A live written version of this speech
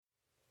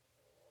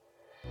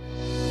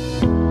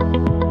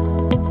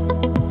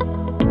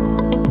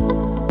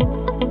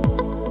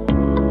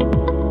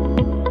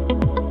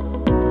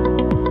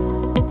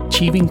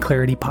Achieving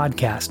Clarity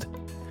podcast.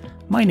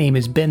 My name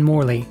is Ben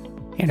Morley,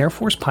 an Air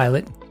Force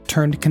pilot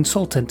turned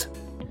consultant.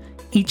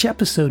 Each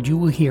episode you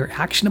will hear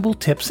actionable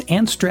tips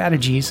and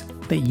strategies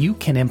that you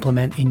can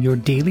implement in your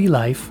daily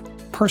life,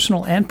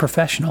 personal and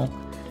professional,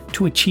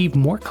 to achieve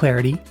more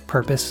clarity,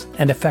 purpose,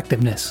 and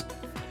effectiveness.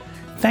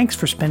 Thanks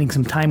for spending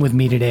some time with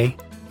me today.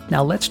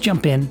 Now let's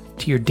jump in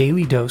to your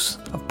daily dose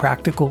of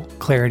practical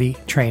clarity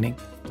training.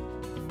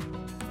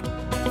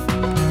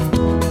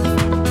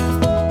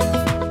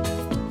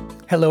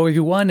 Hello,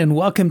 everyone, and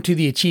welcome to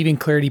the Achieving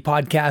Clarity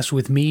podcast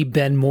with me,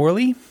 Ben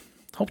Morley.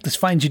 Hope this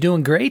finds you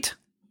doing great.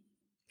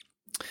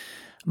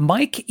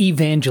 Mike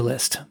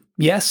Evangelist,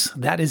 yes,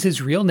 that is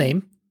his real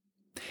name,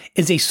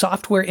 is a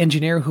software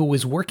engineer who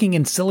was working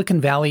in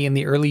Silicon Valley in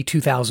the early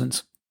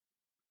 2000s.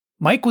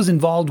 Mike was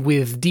involved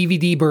with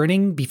DVD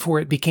burning before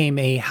it became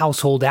a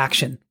household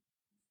action.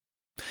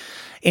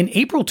 In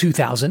April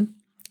 2000,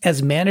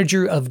 as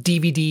manager of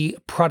DVD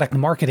product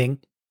marketing,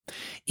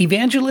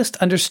 Evangelist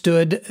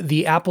understood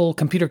the Apple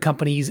Computer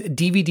Company's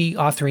DVD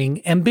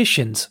authoring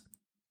ambitions.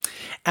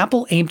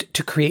 Apple aimed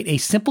to create a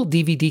simple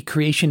DVD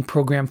creation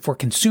program for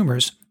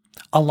consumers,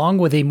 along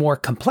with a more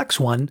complex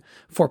one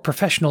for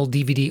professional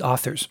DVD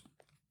authors.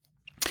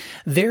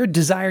 Their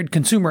desired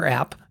consumer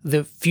app,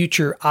 the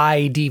future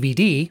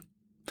iDVD,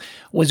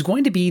 was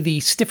going to be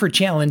the stiffer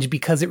challenge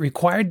because it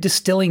required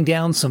distilling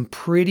down some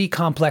pretty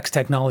complex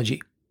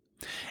technology.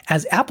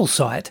 As Apple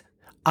saw it,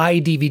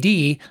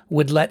 iDVD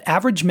would let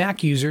average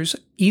Mac users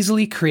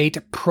easily create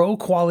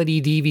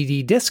pro-quality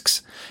DVD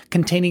discs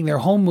containing their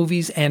home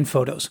movies and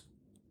photos.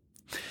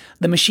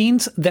 The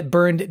machines that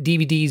burned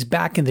DVDs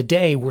back in the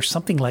day were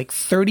something like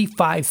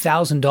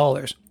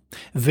 $35,000.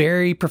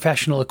 Very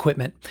professional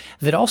equipment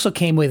that also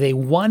came with a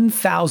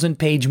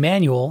 1,000-page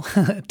manual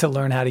to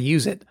learn how to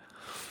use it.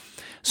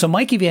 So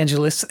Mike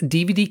Evangelist's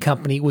DVD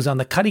company was on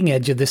the cutting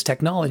edge of this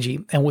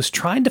technology and was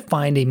trying to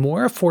find a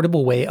more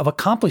affordable way of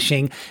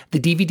accomplishing the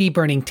DVD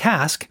burning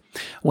task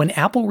when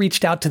Apple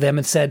reached out to them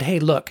and said, hey,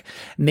 look,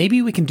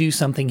 maybe we can do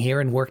something here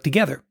and work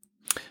together.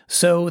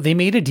 So they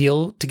made a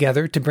deal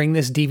together to bring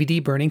this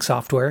DVD burning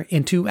software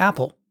into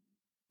Apple.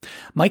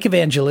 Mike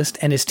Evangelist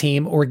and his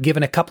team were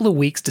given a couple of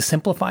weeks to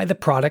simplify the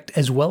product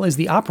as well as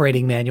the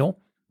operating manual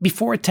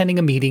before attending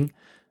a meeting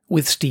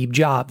with Steve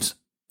Jobs.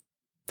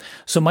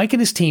 So Mike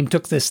and his team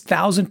took this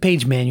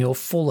 1,000-page manual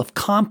full of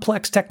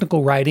complex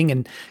technical writing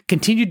and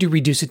continued to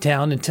reduce it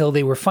down until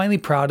they were finally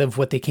proud of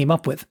what they came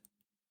up with.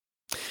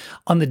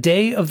 On the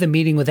day of the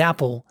meeting with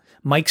Apple,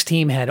 Mike's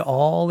team had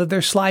all of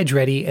their slides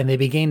ready and they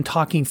began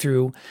talking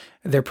through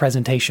their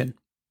presentation.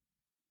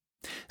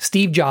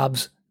 Steve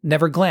Jobs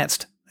never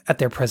glanced at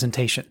their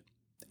presentation.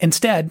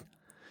 Instead,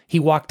 he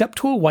walked up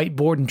to a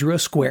whiteboard and drew a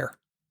square.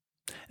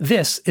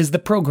 This is the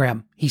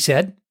program, he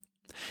said.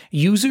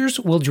 Users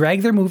will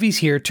drag their movies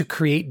here to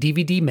create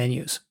DVD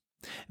menus.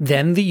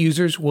 Then the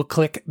users will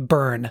click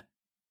burn.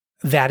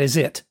 That is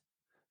it.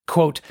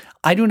 Quote,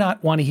 I do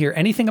not want to hear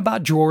anything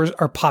about drawers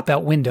or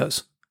pop-out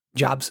windows,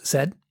 Jobs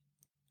said.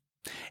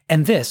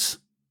 And this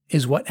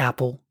is what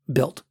Apple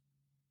built.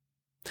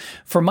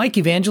 For Mike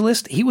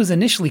Evangelist, he was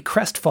initially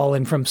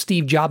crestfallen from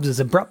Steve Jobs'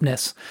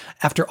 abruptness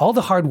after all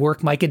the hard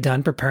work Mike had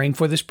done preparing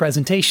for this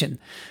presentation.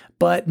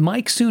 But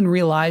Mike soon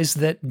realized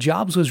that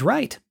Jobs was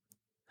right.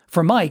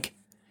 For Mike,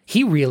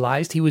 he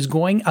realized he was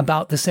going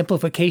about the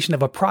simplification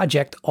of a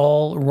project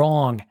all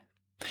wrong.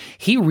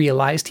 He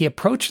realized he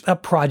approached a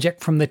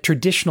project from the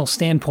traditional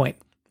standpoint,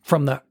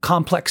 from the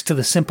complex to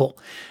the simple.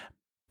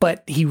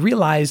 But he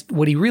realized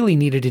what he really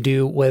needed to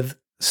do was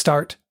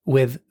start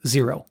with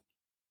zero.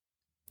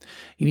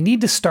 You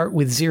need to start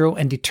with zero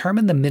and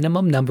determine the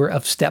minimum number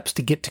of steps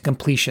to get to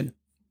completion.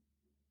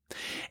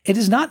 It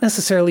is not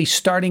necessarily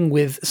starting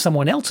with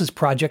someone else's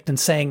project and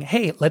saying,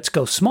 hey, let's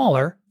go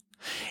smaller.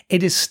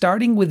 It is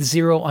starting with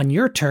zero on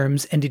your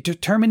terms and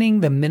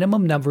determining the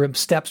minimum number of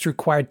steps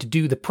required to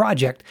do the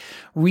project,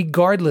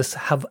 regardless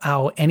of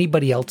how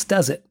anybody else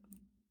does it.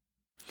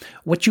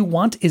 What you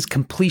want is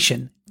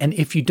completion, and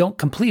if you don't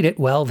complete it,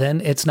 well,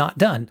 then it's not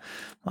done.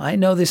 I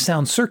know this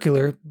sounds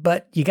circular,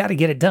 but you got to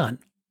get it done.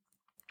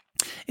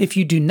 If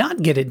you do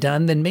not get it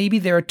done, then maybe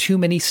there are too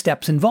many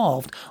steps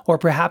involved, or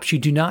perhaps you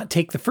do not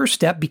take the first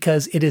step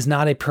because it is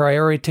not a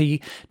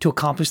priority to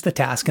accomplish the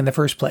task in the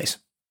first place.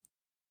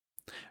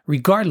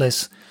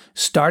 Regardless,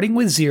 starting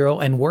with zero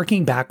and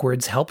working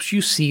backwards helps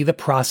you see the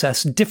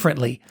process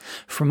differently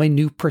from a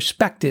new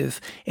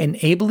perspective,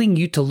 enabling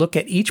you to look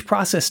at each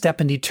process step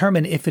and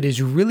determine if it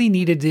is really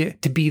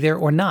needed to be there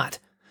or not.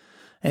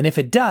 And if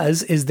it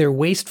does, is there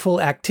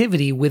wasteful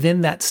activity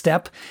within that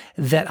step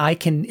that I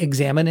can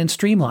examine and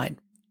streamline?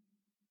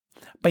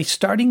 By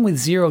starting with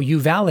zero, you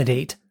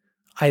validate,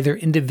 either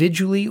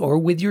individually or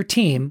with your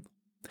team,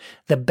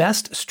 the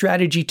best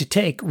strategy to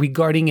take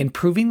regarding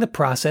improving the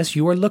process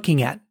you are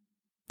looking at.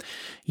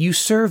 You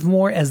serve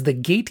more as the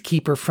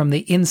gatekeeper from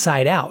the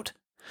inside out,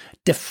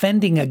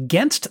 defending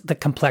against the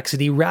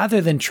complexity rather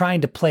than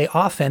trying to play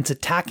offense,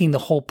 attacking the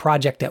whole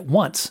project at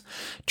once,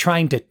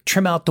 trying to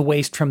trim out the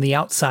waste from the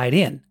outside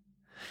in.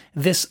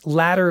 This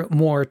latter,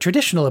 more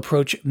traditional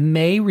approach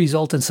may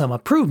result in some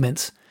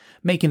improvements,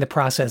 making the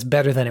process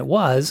better than it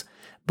was,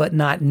 but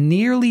not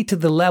nearly to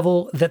the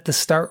level that the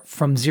start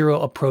from zero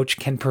approach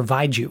can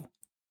provide you.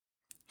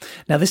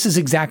 Now, this is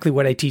exactly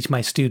what I teach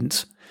my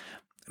students.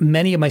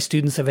 Many of my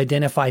students have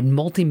identified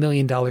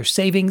multi-million-dollar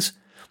savings.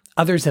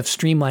 Others have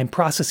streamlined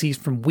processes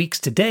from weeks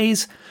to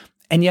days,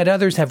 and yet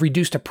others have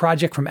reduced a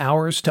project from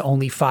hours to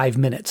only 5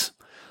 minutes,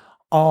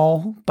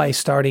 all by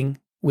starting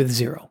with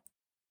zero.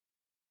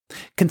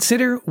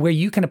 Consider where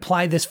you can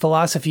apply this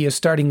philosophy of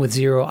starting with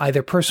zero,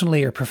 either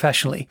personally or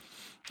professionally,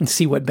 and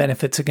see what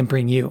benefits it can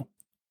bring you.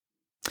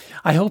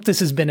 I hope this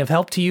has been of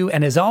help to you,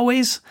 and as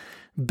always,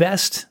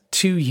 best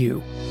to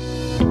you.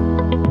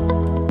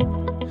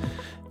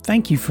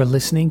 Thank you for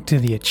listening to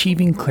the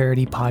Achieving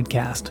Clarity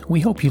podcast.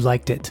 We hope you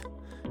liked it.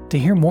 To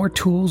hear more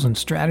tools and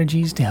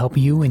strategies to help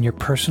you in your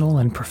personal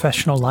and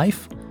professional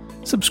life,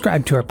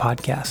 subscribe to our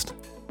podcast.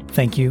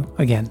 Thank you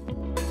again.